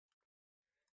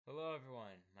Hello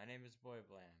everyone, my name is Boy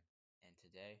Blam, and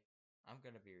today I'm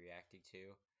gonna be reacting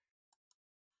to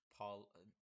Paul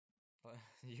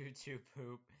YouTube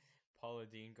poop. Paula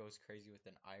Dean goes crazy with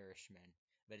an Irishman,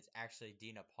 but it's actually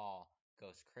Deena Paul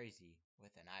goes crazy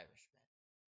with an Irishman.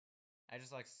 I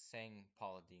just like saying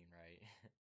Paula Dean right.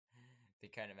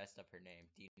 They kind of messed up her name,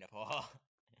 Deena Paul.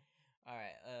 All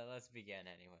right, let's begin,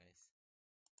 anyways.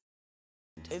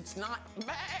 It's not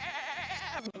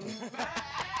bad.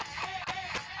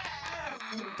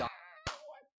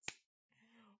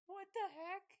 What the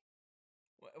heck?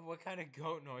 What kind of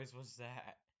goat noise was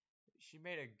that? She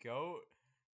made a goat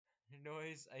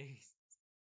noise.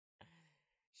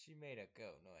 She made a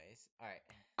goat noise. All right.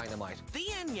 Dynamite.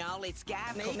 Then, y'all, it's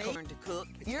got me turn to cook.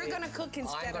 You're gonna cook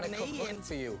instead of me. I'm gonna cook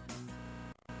for you.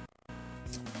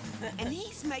 And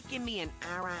he's making me an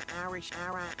Irish.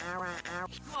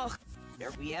 Oh,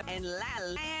 yep. And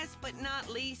last but not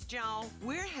least, y'all,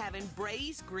 we're having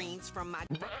braised greens from my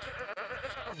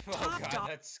Oh god,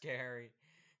 that's scary.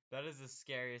 That is the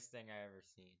scariest thing I ever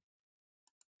seen.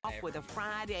 Off with a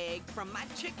fried egg from my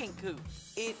chicken coop.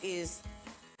 It is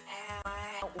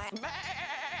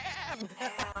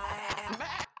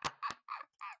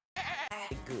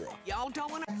good. Y'all don't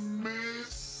want to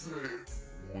miss it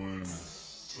when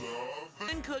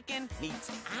Southern cooking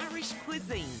meets Irish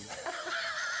cuisine.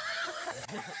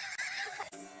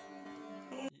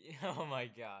 Oh my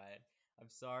god. I'm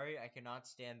sorry, I cannot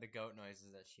stand the goat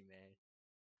noises that she made.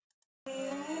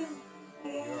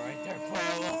 You're right there,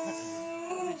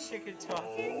 Paula. The chicken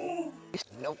talking?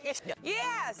 Nope.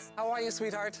 Yes! How are you,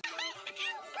 sweetheart?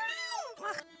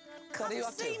 Come What are you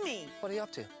up see to? me. What are you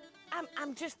up to?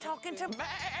 I'm just talking to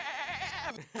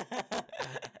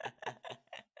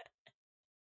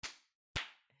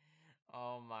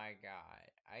Oh my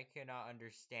god. I cannot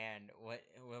understand what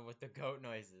the goat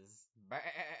noises. Bad.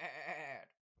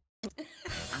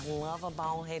 I love a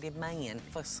bald-headed man.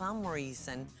 For some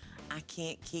reason, I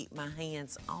can't keep my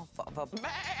hands off of a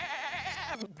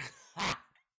man.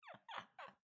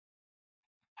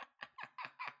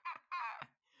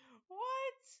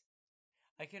 What?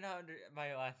 I cannot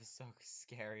my life is so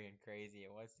scary and crazy.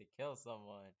 It wants to kill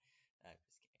someone. I'm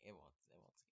just kidding. It won't.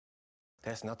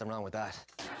 There's nothing wrong with that.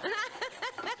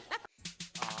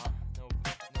 No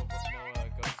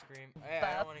goat scream. Hey, I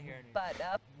don't want to hear any. Butt it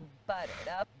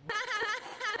up.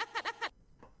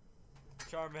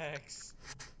 Charmex.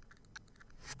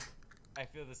 I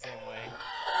feel the same way.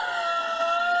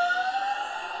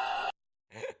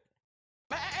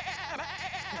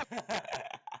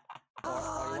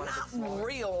 Not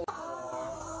real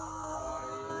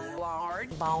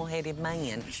large, bald-headed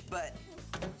man, but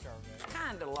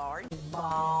kind of large.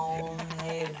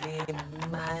 Bald-headed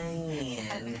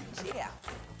man. Yeah.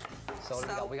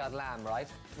 So we got lamb, right?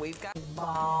 We've got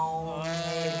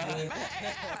bald-headed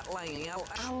lamb.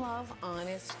 I love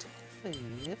honest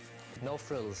food. No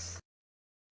frills.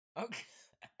 Okay.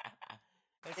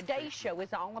 Today's show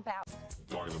is all about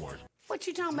Dynamite. What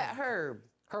you talking about, Herb?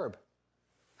 Herb.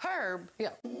 Herb? Yeah.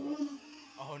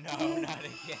 Oh no, not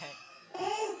again.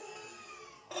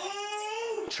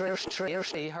 Tree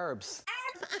herbs.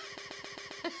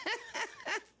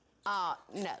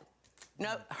 No.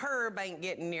 No, Herb ain't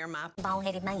getting near my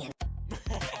bald-headed man. I'm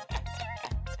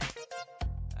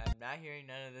not hearing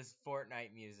none of this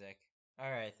Fortnite music.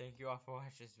 Alright, thank you all for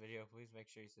watching this video. Please make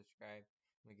sure you subscribe.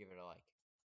 Let me give it a like.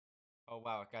 Oh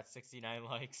wow, it got 69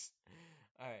 likes.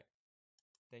 Alright.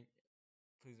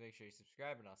 Please make sure you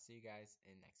subscribe, and I'll see you guys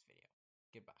in the next video.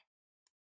 Goodbye.